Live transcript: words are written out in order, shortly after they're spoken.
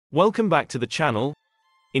Welcome back to the channel.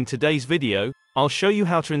 In today's video, I'll show you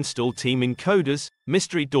how to install Team Encoder's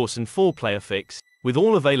Mystery Dawson 4-player fix, with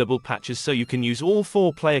all available patches so you can use all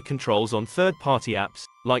 4-player controls on third-party apps,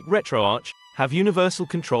 like RetroArch, have universal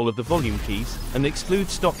control of the volume keys, and exclude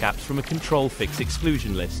stock apps from a control fix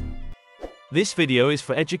exclusion list. This video is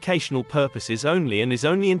for educational purposes only and is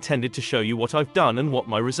only intended to show you what I've done and what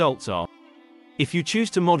my results are. If you choose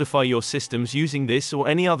to modify your systems using this or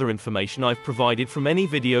any other information I've provided from any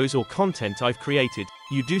videos or content I've created,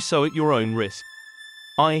 you do so at your own risk.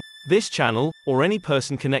 This channel, or any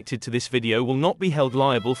person connected to this video will not be held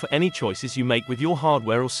liable for any choices you make with your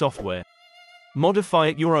hardware or software. Modify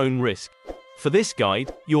at your own risk. For this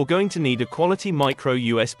guide, you're going to need a quality micro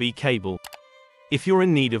USB cable. If you're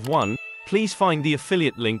in need of one, please find the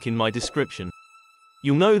affiliate link in my description.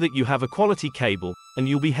 You'll know that you have a quality cable, and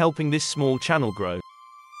you'll be helping this small channel grow.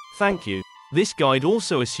 Thank you. This guide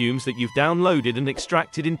also assumes that you've downloaded and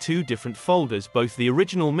extracted in two different folders both the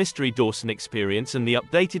original Mystery Dawson Experience and the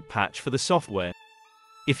updated patch for the software.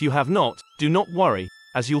 If you have not, do not worry,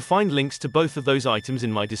 as you'll find links to both of those items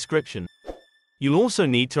in my description. You'll also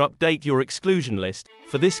need to update your exclusion list.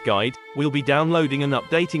 For this guide, we'll be downloading and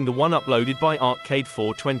updating the one uploaded by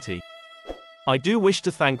Arcade420. I do wish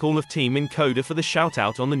to thank all of Team Encoder for the shout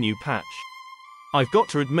out on the new patch. I've got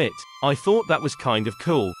to admit, I thought that was kind of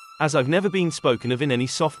cool, as I've never been spoken of in any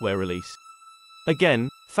software release. Again,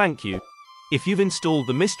 thank you. If you've installed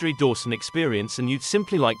the Mystery Dawson Experience and you'd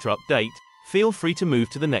simply like to update, feel free to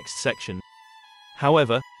move to the next section.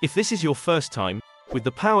 However, if this is your first time, with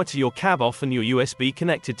the power to your cab off and your USB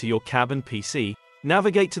connected to your cab and PC,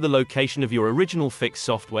 navigate to the location of your original fix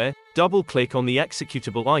software, double-click on the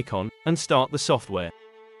executable icon, and start the software.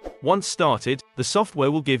 Once started, the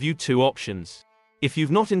software will give you two options. If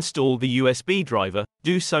you've not installed the USB driver,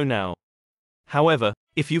 do so now. However,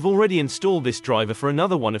 if you've already installed this driver for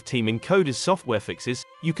another one of Team Encoder's software fixes,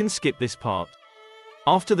 you can skip this part.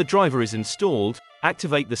 After the driver is installed,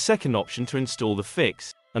 activate the second option to install the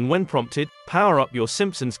fix, and when prompted, power up your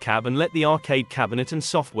Simpsons cab and let the arcade cabinet and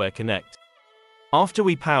software connect. After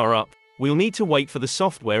we power up, we'll need to wait for the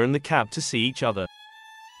software and the cab to see each other.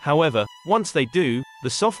 However, once they do, the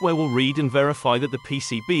software will read and verify that the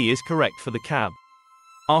PCB is correct for the cab.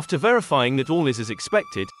 After verifying that all is as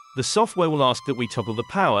expected, the software will ask that we toggle the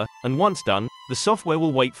power, and once done, the software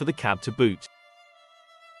will wait for the cab to boot.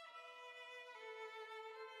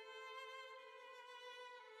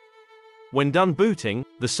 When done booting,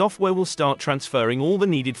 the software will start transferring all the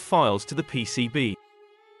needed files to the PCB.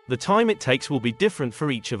 The time it takes will be different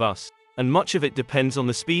for each of us, and much of it depends on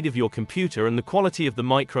the speed of your computer and the quality of the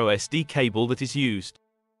micro SD cable that is used.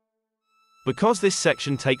 Because this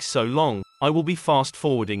section takes so long, I will be fast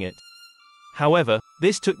forwarding it. However,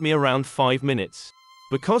 this took me around 5 minutes.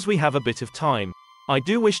 Because we have a bit of time, I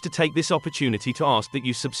do wish to take this opportunity to ask that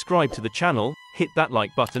you subscribe to the channel, hit that like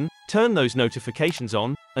button, turn those notifications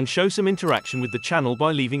on, and show some interaction with the channel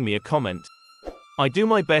by leaving me a comment. I do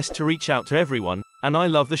my best to reach out to everyone, and I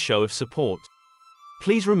love the show of support.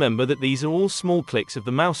 Please remember that these are all small clicks of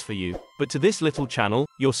the mouse for you, but to this little channel,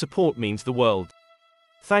 your support means the world.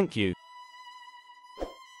 Thank you.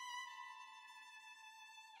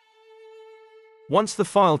 Once the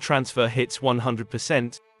file transfer hits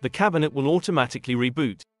 100%, the cabinet will automatically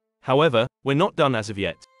reboot. However, we're not done as of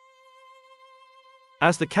yet.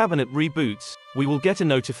 As the cabinet reboots, we will get a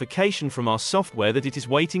notification from our software that it is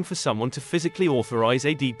waiting for someone to physically authorize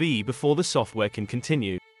ADB before the software can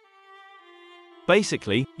continue.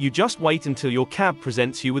 Basically, you just wait until your cab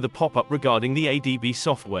presents you with a pop-up regarding the ADB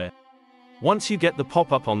software. Once you get the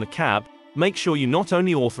pop-up on the cab, make sure you not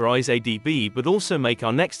only authorize ADB but also make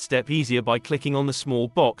our next step easier by clicking on the small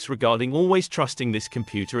box regarding always trusting this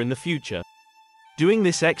computer in the future. Doing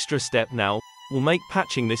this extra step now will make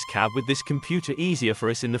patching this cab with this computer easier for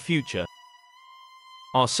us in the future.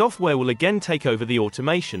 Our software will again take over the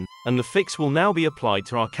automation, and the fix will now be applied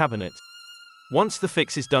to our cabinet. Once the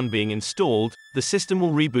fix is done being installed, the system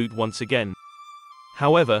will reboot once again.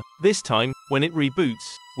 However, this time, when it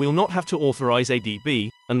reboots, we'll not have to authorize ADB,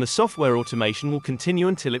 and the software automation will continue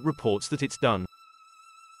until it reports that it's done.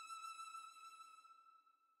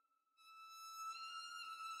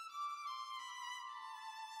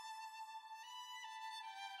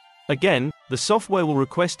 Again, the software will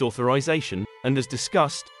request authorization, and as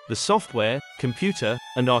discussed, the software, computer,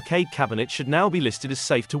 and arcade cabinet should now be listed as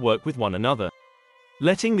safe to work with one another,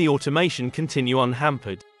 letting the automation continue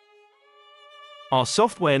unhampered. Our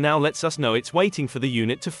software now lets us know it's waiting for the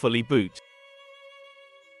unit to fully boot.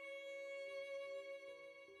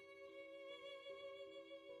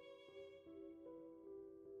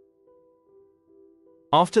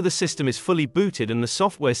 After the system is fully booted and the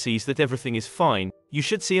software sees that everything is fine, you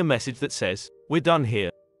should see a message that says, "We're done here."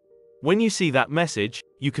 When you see that message,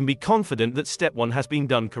 you can be confident that step 1 has been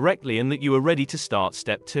done correctly and that you are ready to start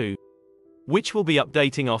step 2, which will be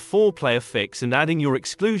updating our 4-player fix and adding your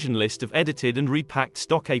exclusion list of edited and repacked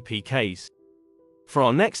stock APKs. For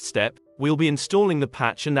our next step, we'll be installing the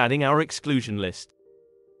patch and adding our exclusion list.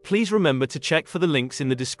 Please remember to check for the links in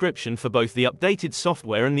the description for both the updated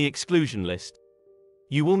software and the exclusion list.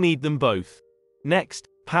 You will need them both. Next,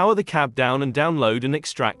 power the cab down and download and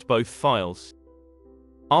extract both files.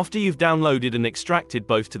 After you've downloaded and extracted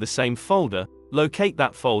both to the same folder, locate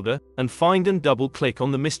that folder, and find and double-click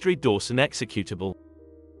on the Mystery Dawson executable.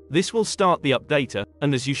 This will start the updater,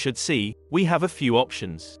 and as you should see, we have a few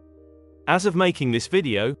options. As of making this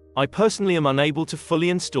video, I personally am unable to fully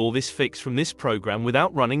install this fix from this program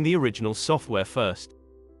without running the original software first.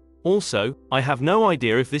 Also, I have no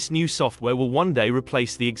idea if this new software will one day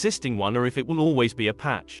replace the existing one or if it will always be a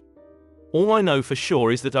patch. All I know for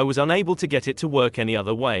sure is that I was unable to get it to work any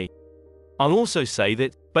other way. I'll also say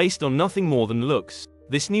that, based on nothing more than looks,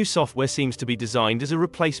 this new software seems to be designed as a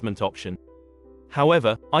replacement option.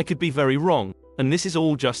 However, I could be very wrong, and this is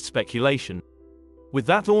all just speculation. With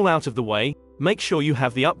that all out of the way, make sure you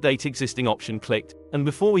have the Update Existing option clicked, and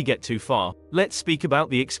before we get too far, let's speak about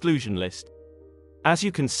the exclusion list. As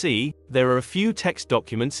you can see, there are a few text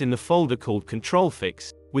documents in the folder called Control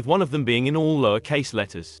Fix, with one of them being in all lowercase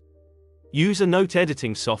letters. Use a note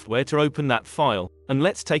editing software to open that file, and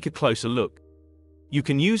let's take a closer look. You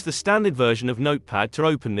can use the standard version of Notepad to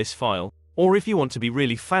open this file, or if you want to be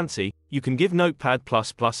really fancy, you can give Notepad++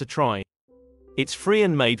 a try. It's free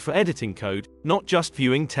and made for editing code, not just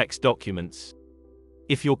viewing text documents.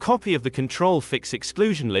 If your copy of the Control Fix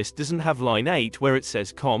exclusion list doesn't have line 8 where it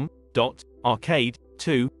says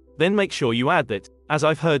com.arcade2, then make sure you add that, as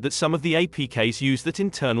I've heard that some of the APKs use that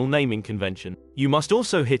internal naming convention. You must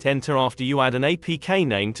also hit enter after you add an APK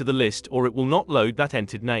name to the list or it will not load that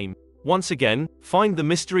entered name. Once again, find the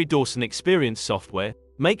Mystery Dawson Experience software,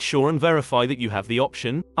 make sure and verify that you have the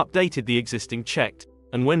option, updated the existing checked,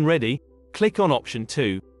 and when ready, click on option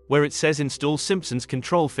 2, where it says install Simpsons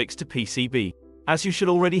Control Fix to PCB. As you should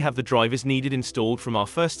already have the drivers needed installed from our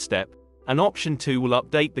first step, and option 2 will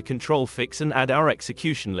update the control fix and add our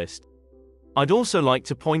execution list. I'd also like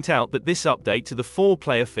to point out that this update to the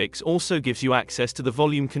 4-player fix also gives you access to the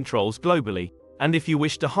volume controls globally, and if you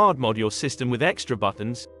wish to hard mod your system with extra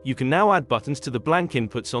buttons, you can now add buttons to the blank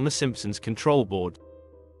inputs on the Simpsons control board.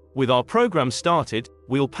 With our program started,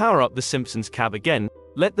 we'll power up the Simpsons cab again,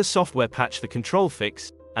 let the software patch the control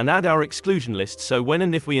fix, and add our exclusion list so when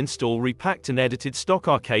and if we install repacked and edited stock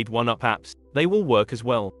Arcade 1-up apps, they will work as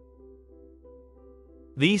well.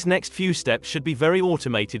 These next few steps should be very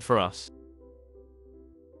automated for us.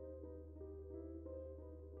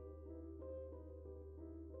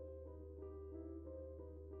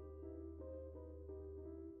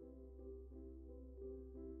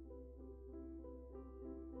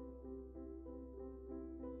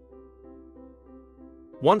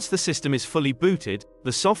 Once the system is fully booted,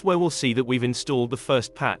 the software will see that we've installed the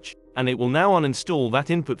first patch, and it will now uninstall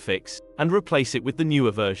that input fix, and replace it with the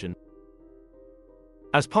newer version.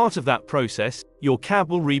 As part of that process, your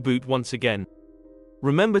cab will reboot once again.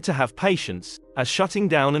 Remember to have patience, as shutting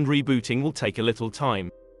down and rebooting will take a little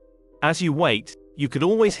time. As you wait, you could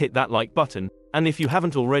always hit that like button, and if you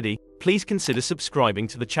haven't already, please consider subscribing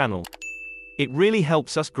to the channel. It really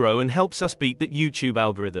helps us grow and helps us beat that YouTube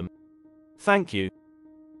algorithm. Thank you.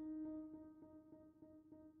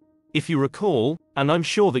 If you recall, and I'm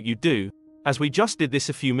sure that you do, as we just did this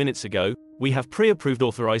a few minutes ago, we have pre-approved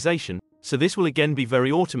authorization, so this will again be very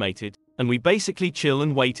automated, and we basically chill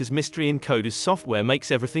and wait as Mystery Encoder's software makes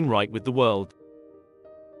everything right with the world.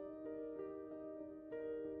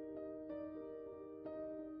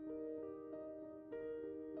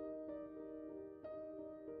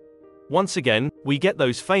 Once again, we get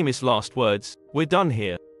those famous last words, "We're done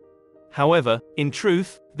here." However, in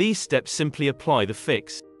truth, these steps simply apply the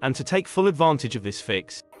fix, and to take full advantage of this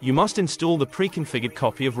fix, you must install the pre-configured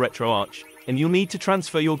copy of RetroArch, and you'll need to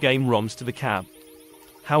transfer your game ROMs to the cab.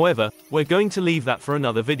 However, we're going to leave that for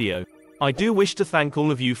another video. I do wish to thank all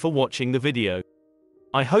of you for watching the video.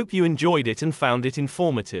 I hope you enjoyed it and found it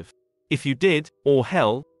informative. If you did, or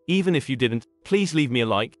hell, even if you didn't, please leave me a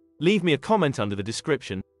like, leave me a comment under the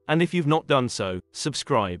description, and if you've not done so,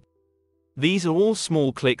 subscribe. These are all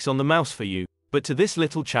small clicks on the mouse for you, but to this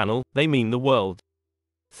little channel, they mean the world.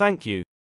 Thank you.